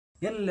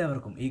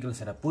എല്ലാവർക്കും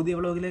ഈഗിൾസിന്റെ പുതിയ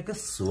വ്ലോഗിലേക്ക്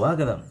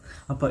സ്വാഗതം.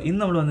 അപ്പോൾ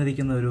ഇന്ന് നമ്മൾ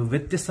വന്നിരിക്കുന്ന ഒരു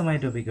വ്യത്യസ്തമായ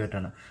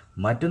ടോപ്പിക്കായിട്ടാണ്.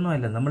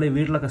 മറ്റൊന്നുമല്ല, നമ്മൾ ഈ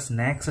വീട്ടിലൊക്കെ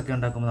സ്നാക്സ് ഒക്കെ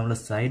ഉണ്ടാക്കുമ്പോൾ നമ്മൾ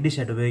സൈഡ് ഡിഷ്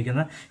ആയിട്ട്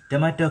ഉപയോഗിക്കുന്ന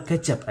ടൊമാറ്റോ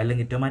കെച്ചപ്പ്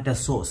അല്ലെങ്കിൽ ടൊമാറ്റോ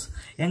സോസ്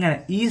എങ്ങനെ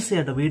ഈസി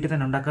ആയിട്ട് വീട്ടിൽ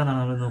തന്നെ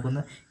ഉണ്ടാക്കാമെന്നാണ് നമ്മൾ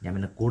നോക്കുന്നത്. ഞാൻ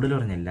പിന്നെ കൂടുതൽ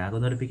പറഞ്ഞില്ല,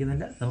 ആകൊന്നും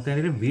അടുപ്പിക്കുന്നില്ല, നമുക്ക്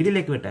അതിൻ്റെ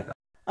വീഡിയോയിലേക്ക് വിട്ടേക്കാം.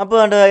 അപ്പോൾ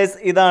കണ്ടു ഗൈസ്,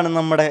 ഇതാണ്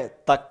നമ്മുടെ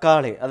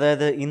തക്കാളി.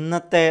 അതായത്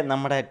ഇന്നത്തെ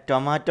നമ്മുടെ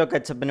ടൊമാറ്റോ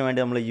കെച്ചപ്പിന്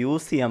വേണ്ടി നമ്മൾ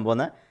യൂസ് ചെയ്യാൻ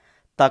പോകുന്ന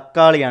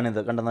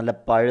തക്കാളിയാണിത്. കണ്ട, നല്ല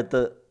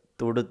പഴുത്ത്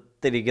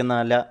തുടുത്തിരിക്കുന്ന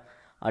നല്ല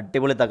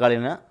അടിപൊളി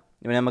തക്കാളിന്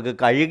ഇവനെ നമുക്ക്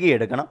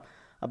കഴുകിയെടുക്കണം.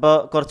 അപ്പോൾ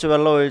കുറച്ച്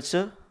വെള്ളം ഒഴിച്ച്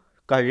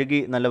കഴുകി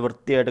നല്ല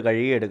വൃത്തിയായിട്ട്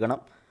കഴുകിയെടുക്കണം.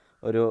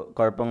 ഒരു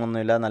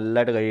കുഴപ്പമൊന്നുമില്ല,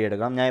 നല്ലതായിട്ട്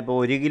കഴുകിയെടുക്കണം. ഞാൻ ഇപ്പോൾ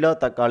 1 കിലോ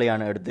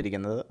തക്കാളിയാണ്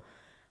എടുത്തിരിക്കുന്നത്.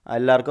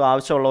 എല്ലാവർക്കും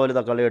ആവശ്യമുള്ള പോലെ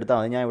തക്കാളി എടുത്താൽ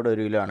മതി. ഞാൻ ഇവിടെ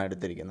 1 കിലോ ആണ്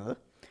എടുത്തിരിക്കുന്നത്.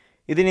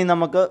 ഇതിനി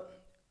നമുക്ക്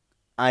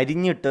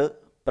അരിഞ്ഞിട്ട്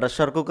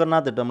പ്രഷർ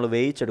കുക്കറിനകത്തിട്ട് നമ്മൾ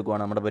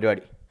വേവിച്ചെടുക്കുകയാണ് നമ്മുടെ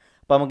പരിപാടി.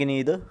 അപ്പോൾ നമുക്കിനി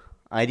ഇത്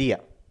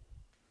അരിയാം.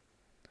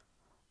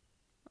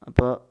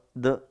 അപ്പോൾ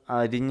ഇത്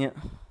അരിഞ്ഞ്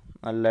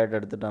നല്ലതായിട്ട്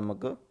എടുത്തിട്ട്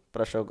നമുക്ക്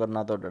പ്രഷർ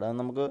കുക്കറിനകത്തോട്ട് ഇടാം.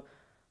 നമുക്ക്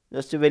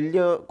ജസ്റ്റ്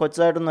വലിയ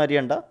കൊച്ചായിട്ടൊന്നും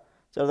അരിയണ്ട,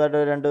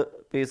 ചെറുതായിട്ട് 2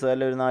 പീസ്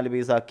അല്ലെങ്കിൽ ഒരു 4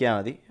 പീസ് ആക്കിയാൽ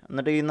മതി.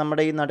 എന്നിട്ട്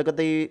നമ്മുടെ ഈ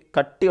നടുക്കത്തെ ഈ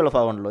കട്ടിയുള്ള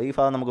ഭാഗം ഉണ്ടല്ലോ, ഈ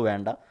ഭാഗം നമുക്ക്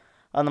വേണ്ട,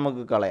 അത്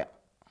നമുക്ക് കളയാം.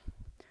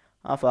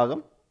 ആ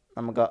ഭാഗം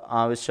നമുക്ക്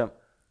ആവശ്യം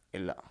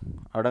ഇല്ല,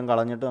 അവിടെ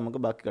കളഞ്ഞിട്ട്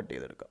നമുക്ക് ബാക്കി കട്ട്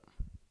ചെയ്തെടുക്കാം.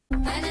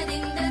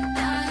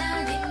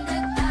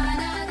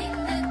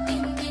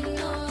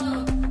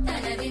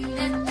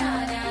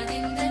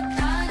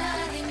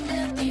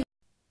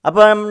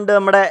 അപ്പോൾ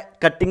നമ്മുടെ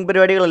കട്ടിങ്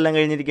പരിപാടികളെല്ലാം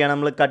കഴിഞ്ഞിരിക്കുകയാണ്.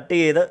 നമ്മൾ കട്ട്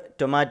ചെയ്ത്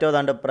ടൊമാറ്റോ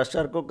താണ്ട്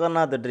പ്രഷർ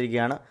കുക്കറിനകത്ത്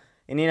ഇട്ടിരിക്കുകയാണ്.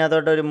 ഇനി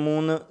ഇതിനകത്തോട്ട് ഒരു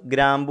 3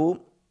 ഗ്രാമ്പൂവും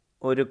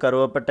ഒരു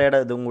കറുവപ്പട്ടയുടെ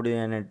ഇതും കൂടി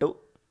ഞാൻ ഇട്ടു.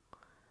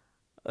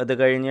 അത്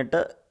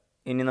കഴിഞ്ഞിട്ട്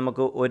ഇനി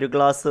നമുക്ക് 1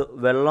 ഗ്ലാസ്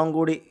വെള്ളം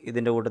കൂടി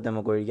ഇതിൻ്റെ കൂട്ടത്തിൽ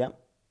നമുക്ക് ഒഴിക്കാം.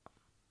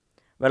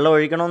 വെള്ളം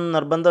ഒഴിക്കണമെന്ന്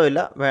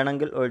നിർബന്ധമില്ല,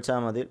 വേണമെങ്കിൽ ഒഴിച്ചാൽ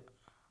മതി.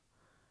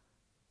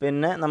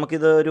 പിന്നെ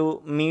നമുക്കിത് ഒരു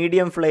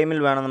മീഡിയം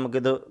ഫ്ലെയിമിൽ വേണം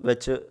നമുക്കിത്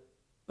വെച്ച്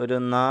ഒരു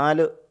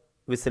 4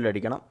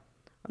 വിസിലടിക്കണം.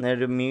 അന്നേരം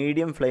ഒരു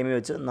മീഡിയം ഫ്ലെയിമിൽ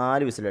വെച്ച്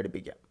 4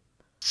 വിസിലടിപ്പിക്കാം.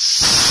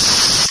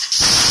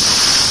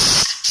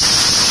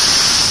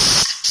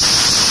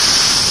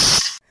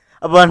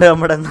 അപ്പോൾ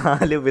നമ്മുടെ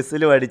 4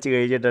 വിസിലും അടിച്ച്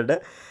കഴിഞ്ഞിട്ടുണ്ട്.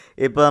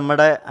 ഇപ്പോൾ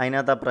നമ്മുടെ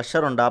അതിനകത്ത് ആ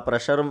പ്രഷറുണ്ട്, ആ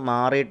പ്രഷറും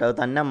മാറിയിട്ട് അത്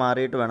തന്നെ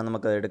മാറിയിട്ട് വേണം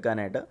നമുക്കത്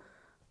എടുക്കാനായിട്ട്.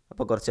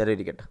 അപ്പോൾ കുറച്ച് നേരം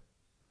ഇരിക്കട്ടെ.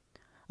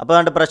 അപ്പോൾ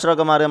അതുകൊണ്ട്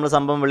പ്രഷറൊക്കെ മാറി നമ്മൾ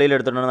സംഭവം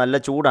വെളിയിലെടുത്തിട്ടുണ്ട്. നല്ല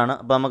ചൂടാണ്.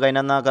 അപ്പോൾ നമുക്ക്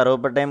അതിനകത്ത് ആ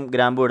കറുവപ്പട്ടയും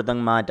ഗ്രാമ്പും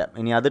എടുത്തങ്ങ് മാറ്റാം.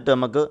 ഇനി അതിട്ട്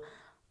നമുക്ക്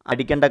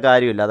അടിക്കേണ്ട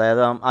കാര്യമില്ല, അതായത്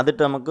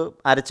അതിട്ട് നമുക്ക്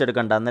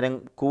അരച്ചെടുക്കണ്ട. അന്നേരം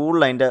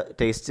കൂടുതൽ അതിൻ്റെ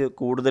ടേസ്റ്റ്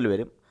കൂടുതൽ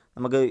വരും.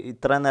 നമുക്ക്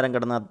ഇത്രയും നേരം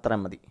കിടന്നാൽ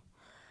അത്രയും മതി.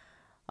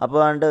 അപ്പോൾ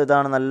അതുകൊണ്ട്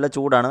ഇതാണ്, നല്ല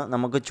ചൂടാണ്.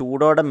 നമുക്ക്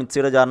ചൂടോടെ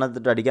മിക്സിയുടെ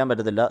ജാറിനകത്തിട്ട് അടിക്കാൻ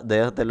പറ്റത്തില്ല,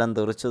 ദേഹത്തെല്ലാം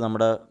തെറിച്ച്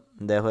നമ്മുടെ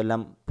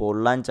ദേഹമെല്ലാം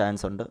പൊള്ളാൻ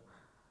ചാൻസ് ഉണ്ട്.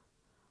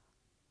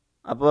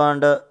 അപ്പോൾ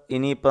അതുകൊണ്ട്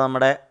ഇനിയിപ്പോൾ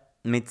നമ്മുടെ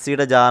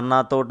മിക്സിയുടെ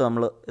ജാറിനകത്തോട്ട്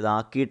നമ്മൾ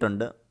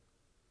ഇതാക്കിയിട്ടുണ്ട്.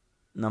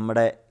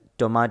 നമ്മുടെ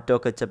ടൊമാറ്റോ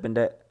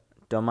കെച്ചപ്പിൻ്റെ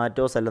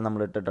ടൊമാറ്റോസ് എല്ലാം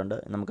നമ്മൾ ഇട്ടിട്ടുണ്ട്.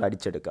 നമുക്ക്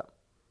അടിച്ചെടുക്കാം.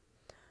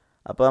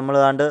 അപ്പോൾ നമ്മൾ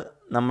കണ്ട്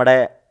നമ്മുടെ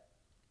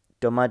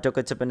ടൊമാറ്റോ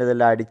കെച്ചപ്പിൻ്റെ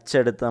ഇതെല്ലാം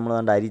അടിച്ചെടുത്ത് നമ്മൾ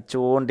കണ്ട്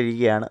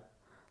അരിച്ചുകൊണ്ടിരിക്കുകയാണ്.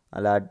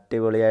 നല്ല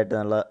അടിപൊളിയായിട്ട്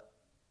നല്ല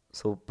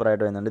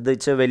സൂപ്പറായിട്ട് വരുന്നുണ്ട്. ഇത്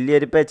ഇച്ചിരി വലിയ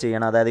അരിപ്പേ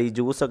ചെയ്യണം, അതായത് ഈ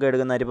ജ്യൂസൊക്കെ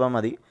എടുക്കുന്ന അരിപ്പം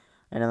മതി.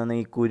 അതിനകത്ത്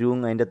ഈ കുരുവും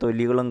അതിൻ്റെ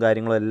തൊലികളും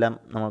കാര്യങ്ങളും എല്ലാം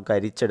നമുക്ക്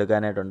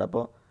അരിച്ചെടുക്കാനായിട്ടുണ്ട്.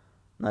 അപ്പോൾ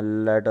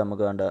നല്ലതായിട്ട്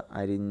നമുക്ക് കണ്ട്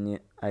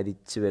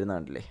അരിച്ച് വരുന്ന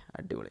കണ്ടില്ലേ,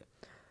 അടിപൊളി.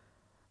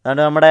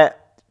 അതുകൊണ്ട് നമ്മുടെ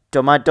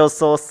ടൊമാറ്റോ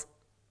സോസ്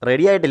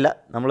റെഡി ആയിട്ടില്ല.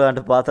 നമ്മൾ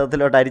കണ്ട്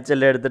പാത്രത്തിലോട്ട്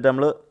അരിച്ചെല്ലാം എടുത്തിട്ട്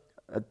നമ്മൾ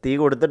തീ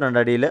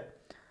കൊടുത്തിട്ടുണ്ട് അടിയിൽ.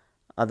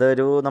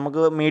 അതൊരു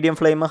നമുക്ക് മീഡിയം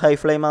ഫ്ലെയിം ഹൈ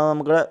ഫ്ലെയിം അത്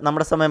നമുക്ക്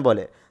നമ്മുടെ സമയം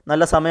പോലെ.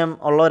 നല്ല സമയം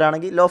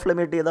ഉള്ളവരാണെങ്കിൽ ലോ ഫ്ലെയിം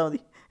ഇട്ട് ചെയ്താൽ മതി,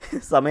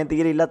 സമയം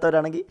തീരെ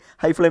ഇല്ലാത്തവരാണെങ്കിൽ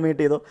ഹൈ ഫ്ലെയിം ഇട്ട്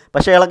ചെയ്തോ.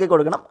 പക്ഷേ ഇളക്കി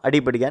കൊടുക്കണം, അടി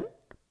പിടിക്കാൻ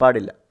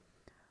പാടില്ല.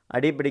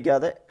 അടി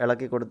പിടിക്കാതെ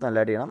ഇളക്കി കൊടുത്ത് നല്ല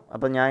അടി ചെയ്യണം.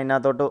 അപ്പോൾ ഞാൻ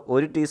ഇതിനകത്തോട്ട്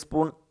 1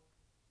 ടീസ്പൂൺ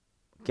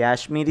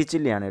കാശ്മീരി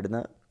ചില്ലിയാണ്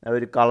ഇടുന്നത്,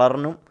 ഒരു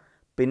കളറിനും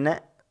പിന്നെ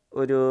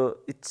ഒരു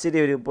ഇച്ചിരി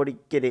ഒരു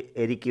പൊടിക്കൊരു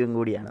എരിക്കും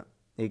കൂടിയാണ്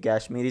ഈ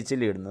കാശ്മീരി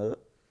ചില്ലി ഇടുന്നത്.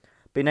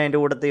 പിന്നെ അതിൻ്റെ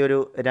കൂട്ടത്തിൽ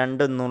ഒരു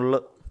 2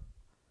 നുള്ള്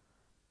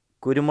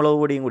കുരുമുളക്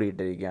പൊടിയും കൂടി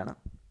ഇട്ടിരിക്കുകയാണ്.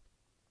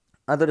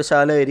 അതൊരു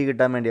ശകലം എരി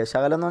കിട്ടാൻ വേണ്ടിയാണ്.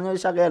 ശകലം എന്ന് പറഞ്ഞാൽ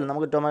ഒരു ശകലം,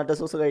 നമുക്ക് ടൊമാറ്റോ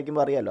സോസ്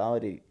കഴിക്കുമ്പോൾ അറിയാമല്ലോ ആ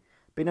ഒരു എരി.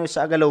 പിന്നെ ഒരു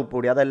ശകലം ഉപ്പ്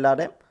പൊടി,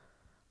 അതല്ലാതെ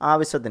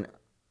ആവശ്യത്തിന്.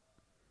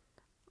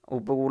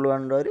 ഉപ്പ് കൂടുതൽ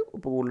വേണ്ടവർ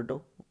ഉപ്പ് കൂടുതലിട്ടു,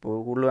 ഉപ്പ്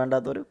കൂടുതൽ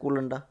വേണ്ടാത്തവർ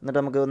കൂടുതലുണ്ട. എന്നിട്ട്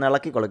നമുക്ക് ഒന്ന്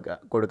ഇളക്കി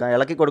കൊടുക്കാം.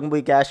 ഇളക്കി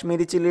കൊടുക്കുമ്പോൾ ഈ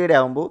കാശ്മീരി ചില്ലിയുടെ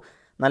ആകുമ്പോൾ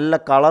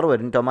നല്ല കളർ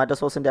വരും. ടൊമാറ്റോ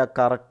സോസിൻ്റെ ആ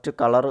കറക്റ്റ്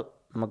കളർ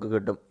നമുക്ക്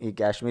കിട്ടും. ഈ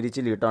കാശ്മീരി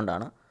ചില്ലി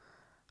ഇട്ടുകൊണ്ടാണ്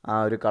ആ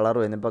ഒരു കളർ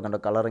വരുന്നത്. ഇപ്പോൾ കണ്ടോ,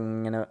 കളർ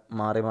ഇങ്ങനെ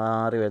മാറി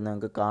മാറി വരുന്നത്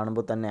നമുക്ക്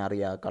കാണുമ്പോൾ തന്നെ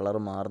അറിയാം. ആ കളർ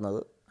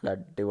മാറുന്നത് നല്ല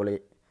അടിപൊളി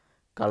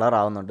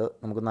കളറാവുന്നുണ്ട്.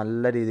 നമുക്ക്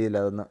നല്ല രീതിയിൽ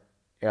അതൊന്ന്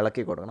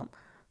ഇളക്കി കൊടുക്കണം.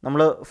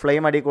 നമ്മൾ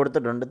ഫ്ലെയിം അടി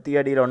കൊടുത്തിട്ടുണ്ട്, തീ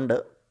അടിയിലുണ്ട്.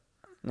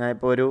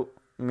 ഞാനിപ്പോൾ ഒരു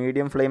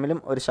മീഡിയം ഫ്ലെയിമിലും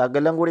ഒരു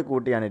ശകലം കൂടി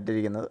കൂട്ടിയാണ്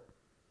ഇട്ടിരിക്കുന്നത്.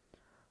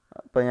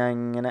 അപ്പോൾ ഞാൻ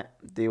ഇങ്ങനെ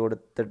തീ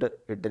കൊടുത്തിട്ട്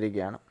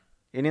ഇട്ടിരിക്കുകയാണ്.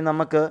 ഇനി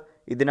നമുക്ക്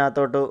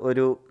ഇതിനകത്തോട്ട്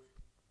ഒരു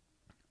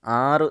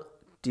 6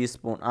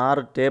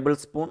 ടേബിൾ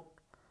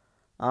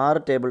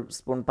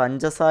സ്പൂൺ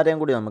പഞ്ചസാരയും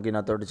കൂടി നമുക്ക്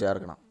ഇതിനകത്തോട്ട്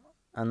ചേർക്കണം.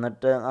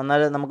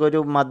 എന്നാലും നമുക്കൊരു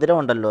മധുരം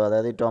ഉണ്ടല്ലോ,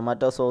 അതായത് ഈ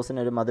ടൊമാറ്റോ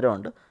സോസിനൊരു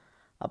മധുരമുണ്ട്.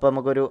 അപ്പോൾ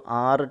നമുക്കൊരു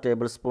 6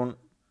 ടേബിൾ സ്പൂൺ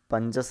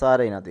പഞ്ചസാര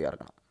ഇതിനകത്ത്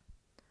ചേർക്കണം.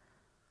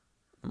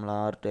 നമ്മൾ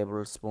 6 ടേബിൾ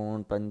സ്പൂൺ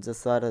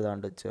പഞ്ചസാര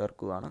ഇതാണ്ട്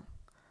ചേർക്കുകയാണ്.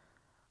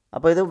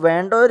 അപ്പോൾ ഇത്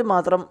വേണ്ടവർ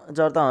മാത്രം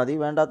ചേർത്താൽ മതി,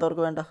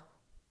 വേണ്ടാത്തവർക്ക് വേണ്ട.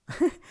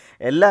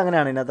 എല്ലാം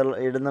അങ്ങനെയാണ്.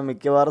 ഇതിനകത്ത് ഇടുന്ന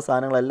മിക്കവാറും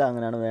സാധനങ്ങളെല്ലാം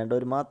അങ്ങനെയാണ്.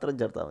 വേണ്ടവർ മാത്രം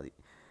ചേർത്താൽ മതി.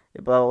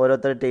 ഇപ്പോൾ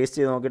ഓരോരുത്തർ ടേസ്റ്റ്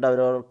ചെയ്ത് നോക്കിയിട്ട്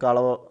അവരവർക്ക്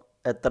അളവ്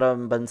എത്ര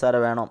പഞ്ചസാര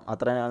വേണം,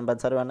 അത്രയും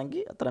പഞ്ചസാര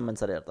വേണമെങ്കിൽ അത്രയും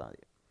പഞ്ചസാര ചേർത്താൽ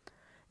മതി.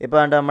 ഇപ്പോൾ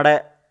വേണ്ട നമ്മുടെ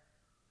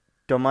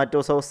ടൊമാറ്റോ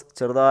സോസ്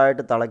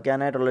ചെറുതായിട്ട്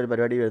തിളയ്ക്കാനായിട്ടുള്ളൊരു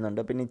പരിപാടി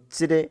വരുന്നുണ്ട്. പിന്നെ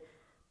ഇച്ചിരി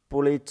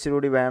പുളി ഇച്ചിരി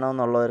കൂടി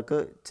വേണമെന്നുള്ളവർക്ക്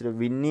ഇച്ചിരി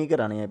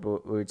വിനീഗറാണ് ഞാൻ ഇപ്പോൾ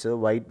ഒഴിച്ചത്.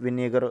 വൈറ്റ്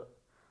വിനീഗർ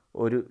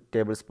 1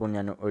 ടേബിൾ സ്പൂൺ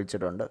ഞാൻ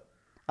ഒഴിച്ചിട്ടുണ്ട്.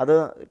 അത്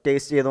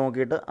ടേസ്റ്റ് ചെയ്ത്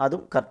നോക്കിയിട്ട്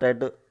അതും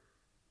കറക്റ്റായിട്ട്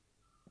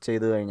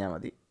ചെയ്ത് കഴിഞ്ഞാൽ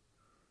മതി.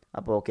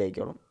 അപ്പോൾ ഓക്കെ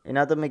ആയിക്കോളും.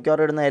 ഇതിനകത്ത്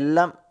മിക്കവാറും ഇടുന്ന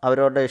എല്ലാം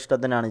അവരവരുടെ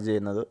ഇഷ്ടത്തിനാണ്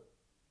ചെയ്യുന്നത്.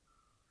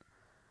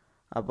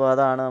 അപ്പോൾ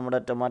അതാണ് നമ്മുടെ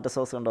ടൊമാറ്റോ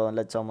സോസ്. ഉണ്ടോ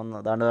നല്ല ചുമന്ന്.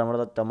 അതാണ്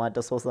നമ്മുടെ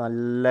ടൊമാറ്റോ സോസ്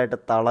നല്ലതായിട്ട്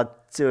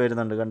തിളച്ച്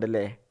വരുന്നുണ്ട്,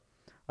 കണ്ടില്ലേ?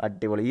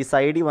 അടിപൊളി. ഈ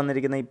സൈഡിൽ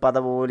വന്നിരിക്കുന്ന ഈ പത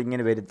പോലെ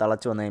ഇങ്ങനെ വരും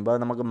തിളച്ച് വന്നു കഴിയുമ്പോൾ.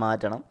 അത് നമുക്ക്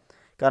മാറ്റണം.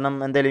 കാരണം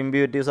എന്തെങ്കിലും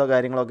ഇമ്പ്യൂരിറ്റീസോ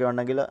കാര്യങ്ങളൊക്കെ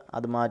ഉണ്ടെങ്കിൽ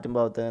അത്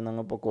മാറ്റുമ്പോൾ അത്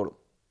നിങ്ങൾ പൊക്കോളും.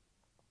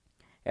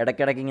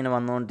 ഇടയ്ക്കിടയ്ക്ക് ഇങ്ങനെ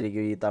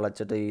വന്നുകൊണ്ടിരിക്കും ഈ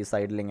തിളച്ചിട്ട് ഈ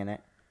സൈഡിലിങ്ങനെ,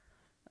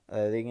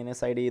 അതായത് ഇങ്ങനെ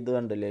സൈഡ് ഇത്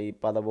കണ്ടില്ലേ, ഈ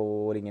പത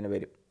പോലെ ഇങ്ങനെ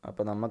വരും.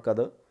 അപ്പോൾ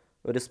നമുക്കത്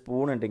ഒരു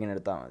സ്പൂൺ ഇട്ട് ഇങ്ങനെ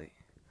എടുത്താൽ മതി.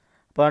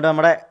 അപ്പോൾ അതുകൊണ്ട്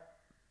നമ്മുടെ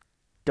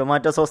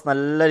ടൊമാറ്റോ സോസ്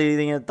നല്ല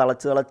രീതിയിൽ ഇങ്ങനെ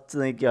തിളച്ച്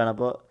നിൽക്കുകയാണ്.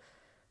 അപ്പോൾ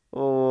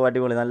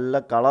അടിപൊളി. നല്ല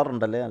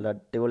കളറുണ്ടല്ലേ, നല്ല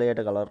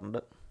അടിപൊളിയായിട്ട് കളറുണ്ട്,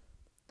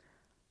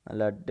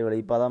 നല്ല അടിപൊളി.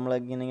 ഇപ്പോൾ അത്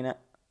നമ്മളിങ്ങനെ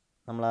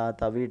നമ്മൾ ആ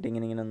തവിയിട്ട്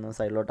ഇങ്ങനെ ഒന്ന്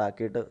സൈഡിലോട്ട്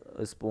ആക്കിയിട്ട്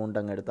ഒരു സ്പൂണിട്ട്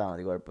അങ്ങ് എടുത്താൽ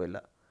മതി, കുഴപ്പമില്ല.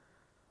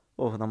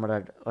 നമ്മുടെ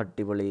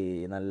അടിപൊളി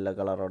നല്ല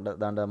കളറുണ്ട്.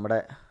 അതാണ്ട് നമ്മുടെ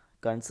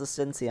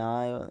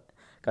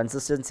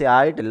കൺസിസ്റ്റൻസി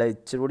ആയിട്ടില്ല,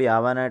 ഇച്ചിരി കൂടി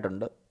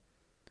ആവാനായിട്ടുണ്ട്.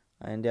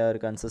 അതിൻ്റെ ആ ഒരു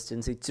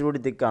കൺസിസ്റ്റൻസി ഇച്ചിരി കൂടി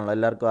തിക്കാണല്ലോ,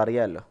 എല്ലാവർക്കും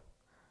അറിയാമല്ലോ.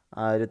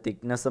 ആ ഒരു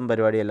തിക്നെസ്സും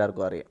പരിപാടി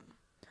എല്ലാവർക്കും അറിയാം.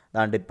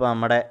 അതാണ്ട് ഇപ്പോൾ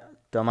നമ്മുടെ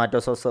ടൊമാറ്റോ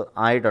സോസ്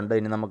ആയിട്ടുണ്ട്.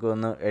 ഇനി നമുക്ക്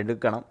ഒന്ന്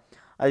എടുക്കണം.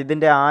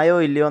 ഇതിൻ്റെ ആയോ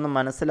ഇല്ലയോ എന്ന്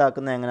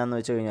മനസ്സിലാക്കുന്നത് എങ്ങനെയാണെന്ന്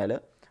വെച്ച് കഴിഞ്ഞാൽ,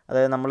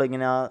 അതായത്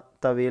നമ്മളിങ്ങനെ ആ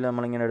തവിയിൽ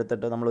നമ്മളിങ്ങനെ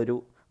എടുത്തിട്ട് നമ്മളൊരു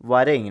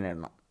വര ഇങ്ങനെ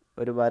ഇടണം.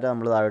 ഒരു വര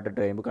നമ്മൾ താഴോട്ടിട്ട്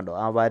കഴിയുമ്പോൾ കണ്ടോ,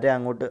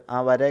 ആ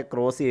വര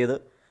ക്രോസ് ചെയ്ത്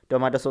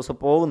ടൊമാറ്റോ സോസ്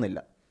പോകുന്നില്ല.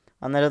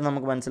 അന്നേരം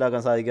നമുക്ക്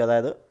മനസ്സിലാക്കാൻ സാധിക്കും,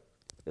 അതായത്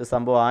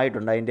സംഭവം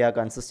ആയിട്ടുണ്ട്, അതിൻ്റെ ആ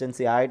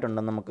കൺസിസ്റ്റൻസി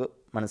ആയിട്ടുണ്ടെന്ന് നമുക്ക്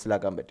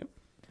മനസ്സിലാക്കാൻ പറ്റും.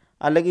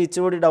 അല്ലെങ്കിൽ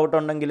ഇച്ചിരി ഡൗട്ട്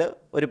ഉണ്ടെങ്കിൽ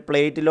ഒരു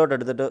പ്ലേറ്റിലോട്ട്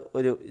എടുത്തിട്ട്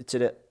ഒരു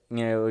ഇച്ചിരി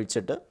ഇങ്ങനെ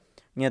ഒഴിച്ചിട്ട്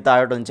ഇങ്ങനെ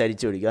താഴോട്ടൊന്ന്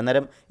ചരിച്ച് പിടിക്കും.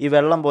 അന്നേരം ഈ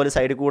വെള്ളം പോലെ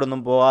സൈഡിൽ കൂടെ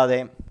ഒന്നും പോകാതെ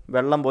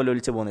വെള്ളം പോലെ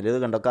ഒലിച്ച് പോകുന്നില്ല. ഇത്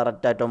കണ്ടോ,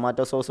 കറക്റ്റാണ്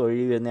ടൊമാറ്റോ സോസ്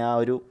ഒഴുകി വരുന്ന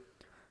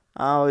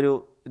ആ ഒരു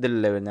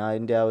ഇതിലല്ലേ വരുന്നത്,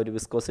 അതിൻ്റെ ആ ഒരു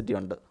വിസ്കോസിറ്റി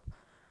ഉണ്ട്.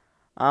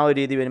 ആ ഒരു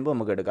രീതി വരുമ്പോൾ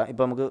നമുക്ക് എടുക്കാം.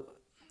 ഇപ്പോൾ നമുക്ക്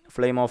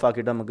ഫ്ലെയിം ഓഫ്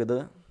ആക്കിയിട്ട് നമുക്കിത്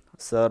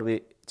സെർവ്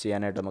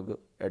ചെയ്യാനായിട്ട് നമുക്ക്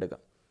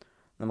എടുക്കാം.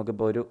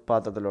 നമുക്കിപ്പോൾ ഒരു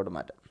പാത്രത്തിലോട്ട്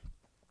മാറ്റാം.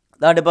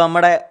 അതാണ്ട് ഇപ്പോൾ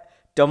നമ്മുടെ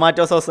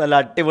ടൊമാറ്റോ സോസ് നല്ല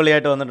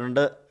അടിപൊളിയായിട്ട്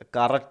വന്നിട്ടുണ്ട്.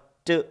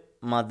 കറക്റ്റ്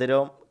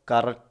മധുരവും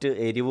കറക്റ്റ്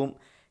എരിവും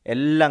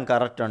എല്ലാം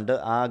കറക്റ്റുണ്ട്.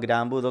 ആ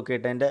ഗ്രാമ്പൂ ഇതൊക്കെ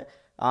ഇട്ടതിൻ്റെ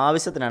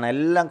ആവശ്യത്തിനാണ്,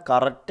 എല്ലാം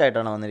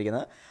കറക്റ്റായിട്ടാണ്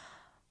വന്നിരിക്കുന്നത്.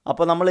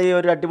 അപ്പോൾ നമ്മൾ ഈ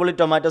ഒരു അടിപൊളി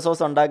ടൊമാറ്റോ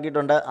സോസ്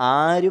ഉണ്ടാക്കിയിട്ടുണ്ട്.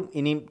 ആരും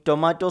ഇനിയും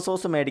ടൊമാറ്റോ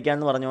സോസ്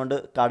മേടിക്കാമെന്ന് പറഞ്ഞുകൊണ്ട്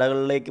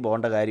കടകളിലേക്ക്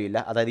പോകേണ്ട കാര്യമില്ല.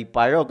 അതായത് ഈ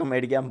പഴമൊക്കെ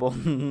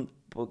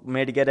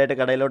മേടിക്കാനായിട്ട്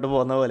കടയിലോട്ട്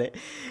പോകുന്ന പോലെ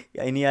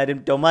ഇനി ആരും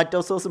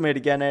ടൊമാറ്റോ സോസ്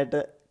മേടിക്കാനായിട്ട്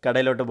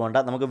കടയിലോട്ട് പോകണ്ട.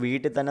 നമുക്ക്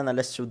വീട്ടിൽ തന്നെ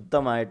നല്ല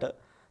ശുദ്ധമായിട്ട്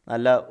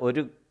നല്ല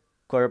ഒരു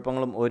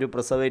കുഴപ്പങ്ങളും ഒരു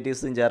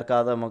പ്രിസർവേറ്റീവ്സും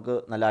ചേർക്കാതെ നമുക്ക്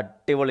നല്ല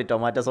അടിപൊളി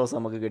ടൊമാറ്റോ സോസ്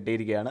നമുക്ക്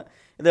കിട്ടിയിരിക്കുകയാണ്.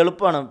 ഇത്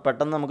എളുപ്പമാണ്,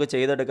 പെട്ടെന്ന് നമുക്ക്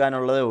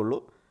ചെയ്തെടുക്കാനുള്ളതേ ഉള്ളൂ.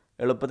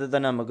 എളുപ്പത്തിൽ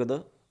തന്നെ നമുക്കിത്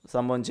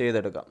സംഭവം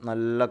ചെയ്തെടുക്കാം.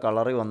 നല്ല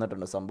കളറി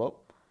വന്നിട്ടുണ്ട് സംഭവം.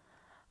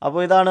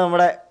 അപ്പോൾ ഇതാണ്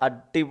നമ്മുടെ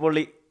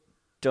അടിപൊളി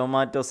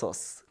ടൊമാറ്റോ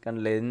സോസ്.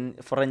 കണ്ടില്ലേ,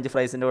 ഫ്രഞ്ച്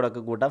ഫ്രൈസിൻ്റെ കൂടെ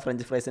ഒക്കെ കൂട്ടാം.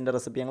 ഫ്രഞ്ച് ഫ്രൈസിൻ്റെ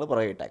റെസിപ്പി ഞങ്ങൾ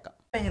പുറകെ ഇട്ടേക്കാം.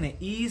 എങ്ങനെ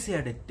ഈസി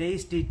ആയിട്ട്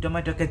ടേസ്റ്റി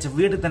ടൊമാറ്റോ കെച്ചപ്പ്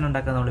വീട്ടിൽ തന്നെ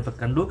ഉണ്ടാക്കാൻ നമ്മളിപ്പോൾ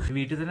കണ്ടു.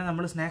 വീട്ടിൽ തന്നെ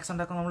നമ്മൾ സ്നാക്സ്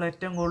ഉണ്ടാക്കുമ്പോൾ നമ്മൾ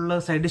ഏറ്റവും കൂടുതൽ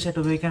സൈഡ് ഡിഷ്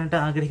ആയിട്ട് ഉപയോഗിക്കാനായിട്ട്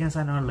ആഗ്രഹിക്കുന്ന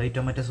സാധനമാണല്ലോ ഈ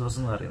ടൊമാറ്റോ സോസ്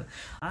എന്ന് പറയുന്നത്.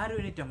 ആരും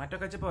ഇനി ടൊമാറ്റോ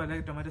കെച്ചപ്പോ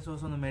അല്ലെങ്കിൽ ടൊമാറ്റോ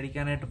സോസ് ഒന്നും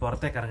മേടിക്കാനായിട്ട്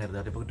പുറത്തേക്ക്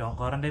ഇറങ്ങരുത്. ഇപ്പോൾ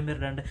ക്വാറന്റൈൻ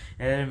പീരീഡ്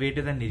എല്ലാവരും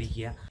വീട്ടിൽ തന്നെ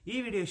ഇരിക്കുക. ഈ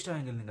വീഡിയോ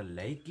ഇഷ്ടമെങ്കിൽ നിങ്ങൾ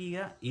ലൈക്ക്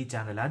ചെയ്യുക. ഈ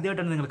ചാനൽ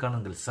ആദ്യമായിട്ടാണ് നിങ്ങൾ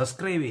കാണുമെങ്കിൽ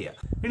സബ്സ്ക്രൈബ്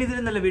ചെയ്യുക. ഇനി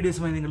ഇതിലും നല്ല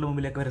വീഡിയോസുമായി നിങ്ങളുടെ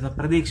മുമ്പിലേക്ക് വരുന്ന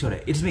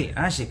പ്രതീക്ഷയോടെ it's me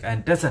Ashiq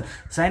and ടെസൻ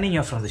signing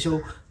off from the show.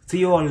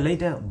 See you all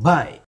later.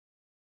 Bye.